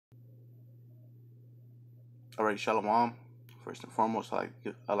All right, Shalom. First and foremost, I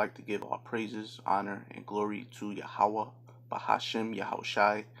like to give all praises, honor, and glory to Yahweh, Bahashim,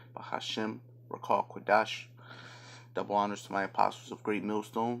 Yahushai, Bahashim, Rakal Kwadash. Double honors to my apostles of Great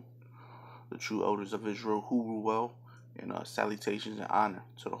Millstone, the true elders of Israel who rule well, and salutations and honor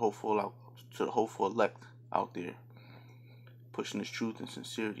to the hopeful elect out there, pushing this truth and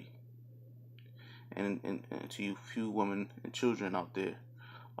sincerity, and to you few women and children out there,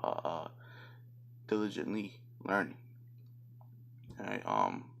 uh, uh, diligently learning. All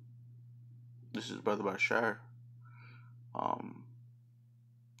right, this is Brother Bashar. Um,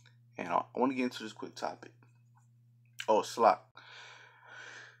 and I want to get into this quick topic. Oh, Slack.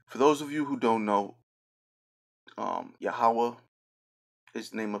 For those of you who don't know, Yahweh is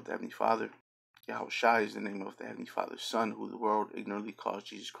the name of the Heavenly Father. Yahushai is the name of the Heavenly Father's Son, who the world ignorantly calls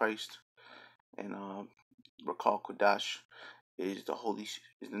Jesus Christ. And Rakal Kodash is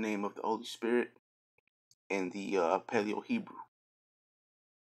the name of the Holy Spirit in the Paleo Hebrew.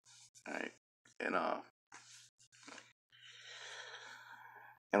 All right, and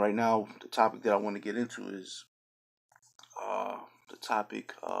and right now the topic that I want to get into is the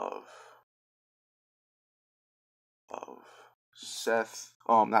topic of Seth,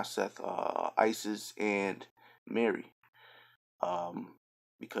 not Seth, Isis and Mary, um,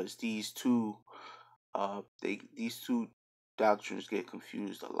 because these two doctrines get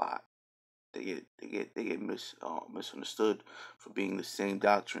confused a lot. They get misunderstood for being the same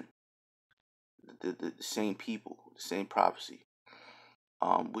doctrine, the same people, the same prophecy,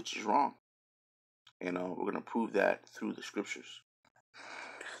 which is wrong, and we're gonna prove that through the scriptures.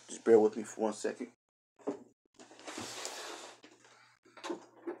 Just bear with me for 1 second.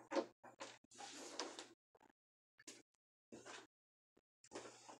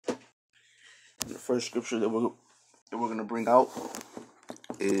 The first scripture that we're gonna bring out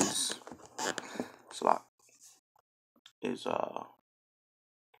is Salah is the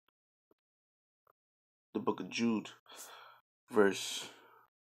book of Jude, verse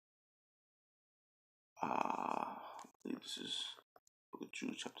I believe this is book of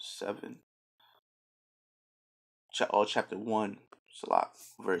Jude, chapter 7, chapter 1, Salah,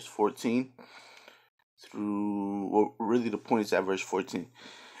 verse 14 through, well, really the point is at verse 14,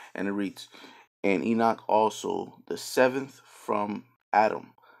 and it reads, "And Enoch also, the seventh from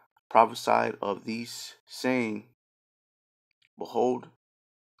Adam, prophesied of these, saying, Behold,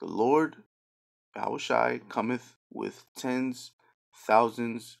 the Lord Yahushai cometh with tens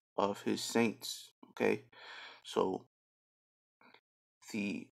thousands of his saints." Okay, so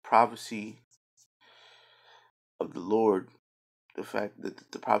the prophecy of the Lord, the fact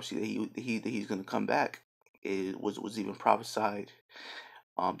that the prophecy that he's going to come back, was even prophesied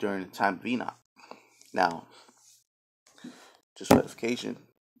during the time of Enoch. Now, just for edification,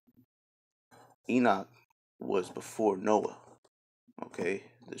 Enoch was before Noah. Okay,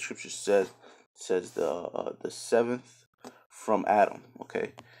 the scripture says the seventh from Adam.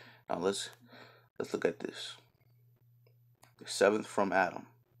 Okay, now let's look at this. The seventh from Adam.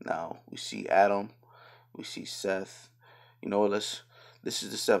 Now we see Adam, we see Seth. You know what? This is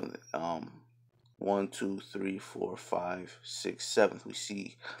the seventh. 1, 2, 3, 4, 5, 6, 7th. We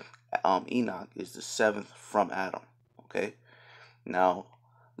see Enoch is the seventh from Adam. Okay. Now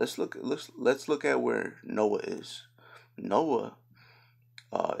let's look at where Noah is. Noah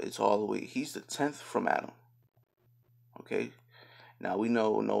is all the way. He's the 10th from Adam. Okay. Now we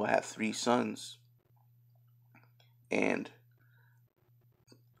know Noah had 3 sons, and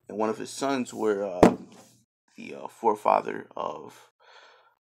one of his sons were the forefather of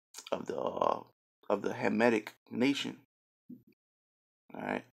the of the Hamitic nation. All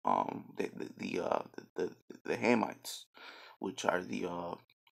right. The Hamites, which are the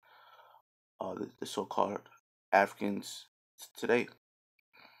so-called Africans today,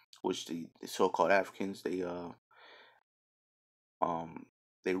 which the so-called Africans um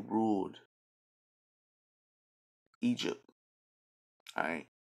they ruled Egypt. All right.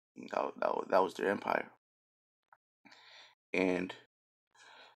 That was their empire, and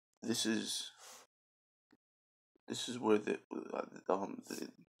this is where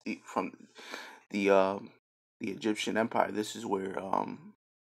from the the Egyptian empire. This is where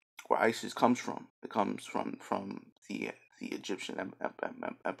ISIS comes from. It comes from the Egyptian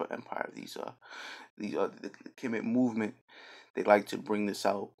empire. The Kemet movement. They like to bring this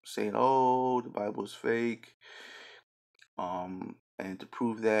out, saying, "Oh, the Bible is fake," and to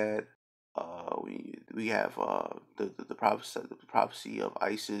prove that, we have the prophecy of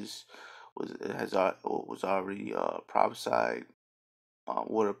ISIS was already prophesied.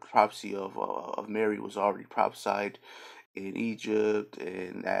 What a prophecy of Mary was already prophesied in Egypt,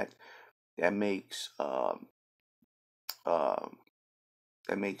 and that makes um,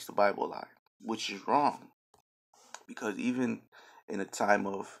 that makes the Bible lie, which is wrong, because even in the time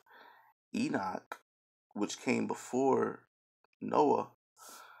of Enoch, which came before Noah,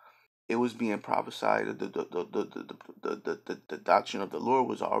 it was being prophesied. The doctrine of the Lord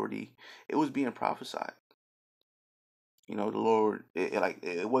was already, it was being prophesied. You know, the Lord,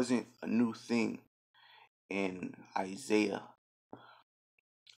 it wasn't a new thing in Isaiah.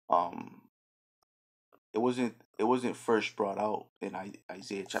 Um, it wasn't first brought out in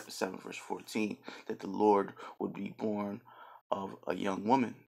Isaiah chapter 7 verse 14 that the Lord would be born of a young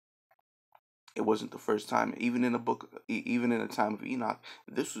woman. It wasn't the first time. Even in the book, even in the time of Enoch,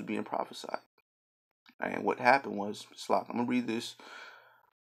 this was being prophesied. And what happened was, Slock, I'm gonna read this.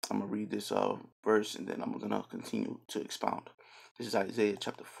 I'm gonna read this verse, and then I'm gonna continue to expound. This is Isaiah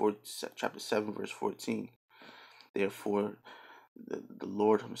chapter 7, verse 14. Therefore, the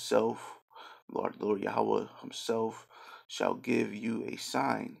Lord Himself, Lord Yahweh Himself, shall give you a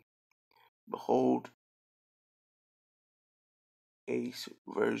sign. Behold, a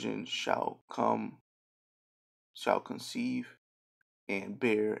virgin shall conceive, and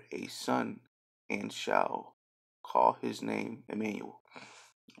bear a son, and shall call his name Emmanuel.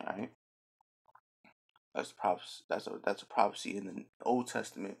 All right, that's prophecy. That's a prophecy in the Old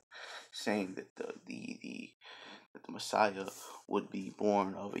Testament, saying that that the Messiah would be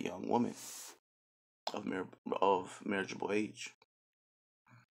born of a young woman of marriageable age.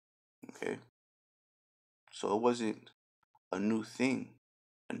 Okay, so it wasn't a new thing,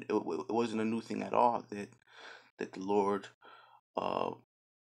 and it wasn't a new thing at all that the Lord uh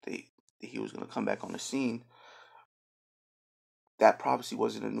they that He was going to come back on the scene. That prophecy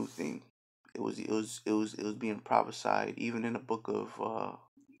wasn't a new thing. It was being prophesied even in the book of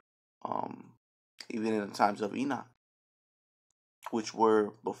um even in the times of Enoch, which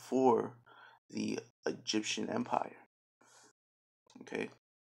were before the Egyptian Empire. Okay,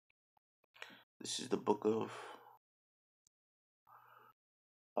 this is the book of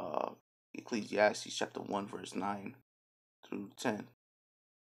uh Ecclesiastes chapter 1 verse 9 through 10.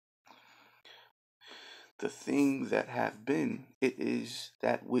 The thing that hath been, it is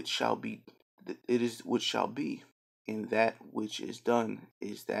that which shall be, it is which shall be, and that which is done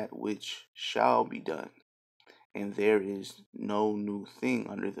is that which shall be done, and there is no new thing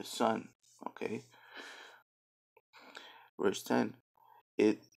under the sun. Okay, verse 10.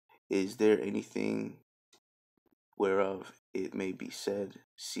 It is there anything whereof it may be said,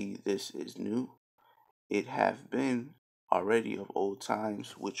 see, this is new? It hath been already of old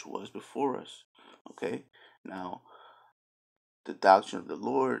times, which was before us. Okay, now the doctrine of the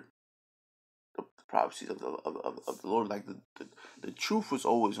Lord, the prophecies of the Lord, like the truth was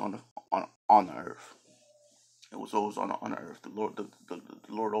always on the earth. It was always on the earth. The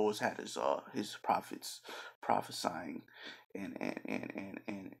Lord always had his prophets prophesying and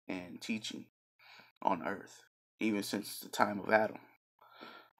teaching on earth, even since the time of Adam.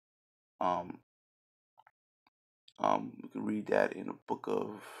 Um, we can read that in the book of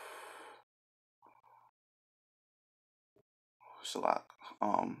Salak.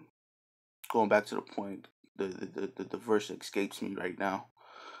 Going back to the point, the verse escapes me right now.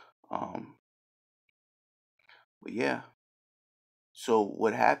 But yeah. So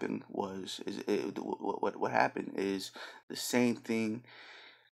what happened what happened is the same thing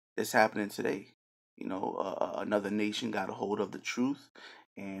that's happening today. You know, another nation got a hold of the truth,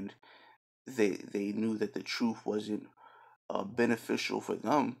 and they knew that the truth wasn't beneficial for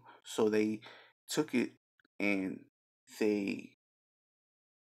them, so they took it and they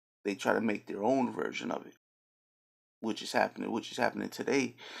they try to make their own version of it, which is happening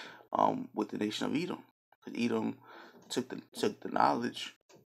today, with the nation of Edom. Because Edom took the knowledge,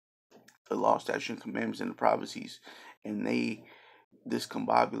 the law, statutes, and commandments, and the prophecies, and they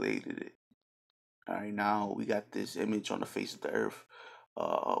discombobulated it. All right, now we got this image on the face of the earth,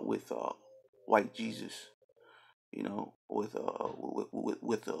 with white Jesus, you know, with a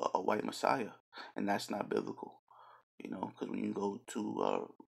white Messiah, and that's not biblical, you know, because when you go to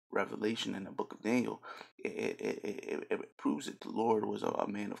Revelation in the book of Daniel, it proves that the Lord was a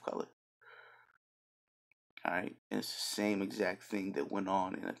man of color. All right, and it's the same exact thing that went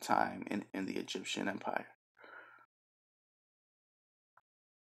on in a time in the Egyptian Empire,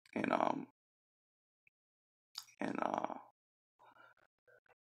 and and uh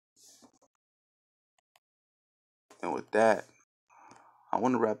and with that, I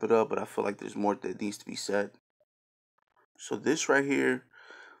want to wrap it up, but I feel like there's more that needs to be said. So this right here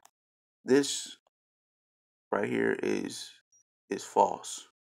is false.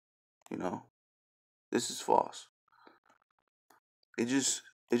 You know, this is false. It just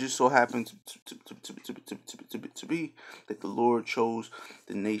It just so happens to be that the Lord chose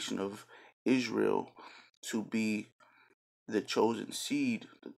the nation of Israel to be the chosen seed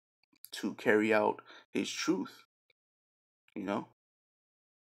to carry out his truth, you know?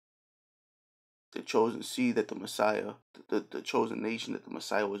 The chosen seed that the Messiah, the chosen nation that the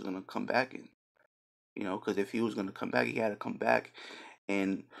Messiah was going to come back in, because if he was going to come back, he had to come back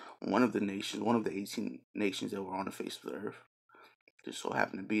in one of the nations, one of the 18 nations that were on the face of the earth. Just so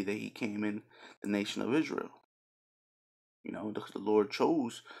happened to be that he came in the nation of Israel, because the Lord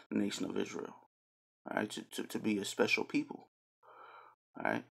chose the nation of Israel, all right, to be a special people,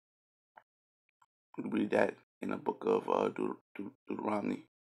 all right. We read that in the book of Deuteronomy,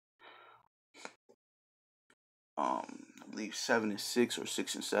 I believe 7 and 6 or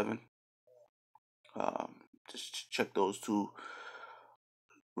 6 and 7. Um, just check those two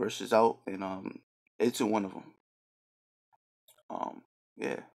verses out, and it's in one of them.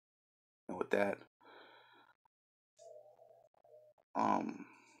 Yeah, and with that, um,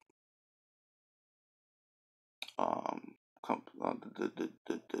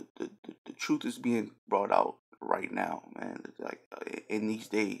 the truth is being brought out right now, man. Like in these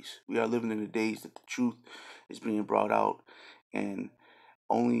days, we are living in the days that the truth is being brought out, and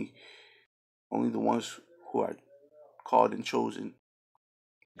only the ones who are called and chosen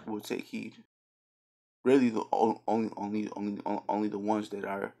will take heed. Really, the only the ones that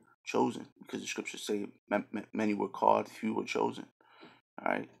are chosen, because the scriptures say many were called, few were chosen.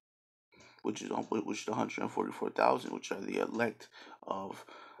 All right, which is the 144,000, which are the elect of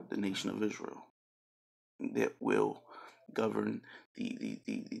the nation of Israel that will govern the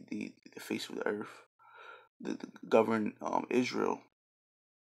face of the earth, the govern Israel,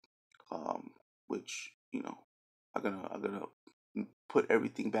 which are gonna put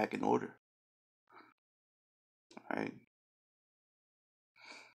everything back in order. All right,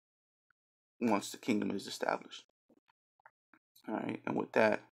 once the kingdom is established. All right, and with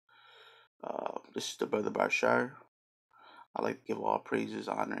that, this is the brother Barshar. I like to give all praises,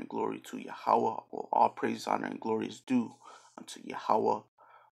 honor, and glory to Yahweh. Well, all praises, honor, and glory is due unto Yahweh,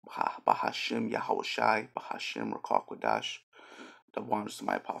 Bahashim, Yahweh Shai, Bahashim, Rakal Kwadash, the wonders to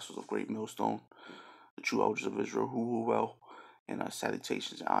my apostles of Great Millstone, the true elders of Israel who rule well, and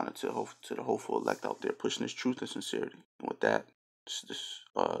salutations and honor to the hopeful elect out there pushing this truth and sincerity. And with that, this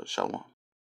shalom.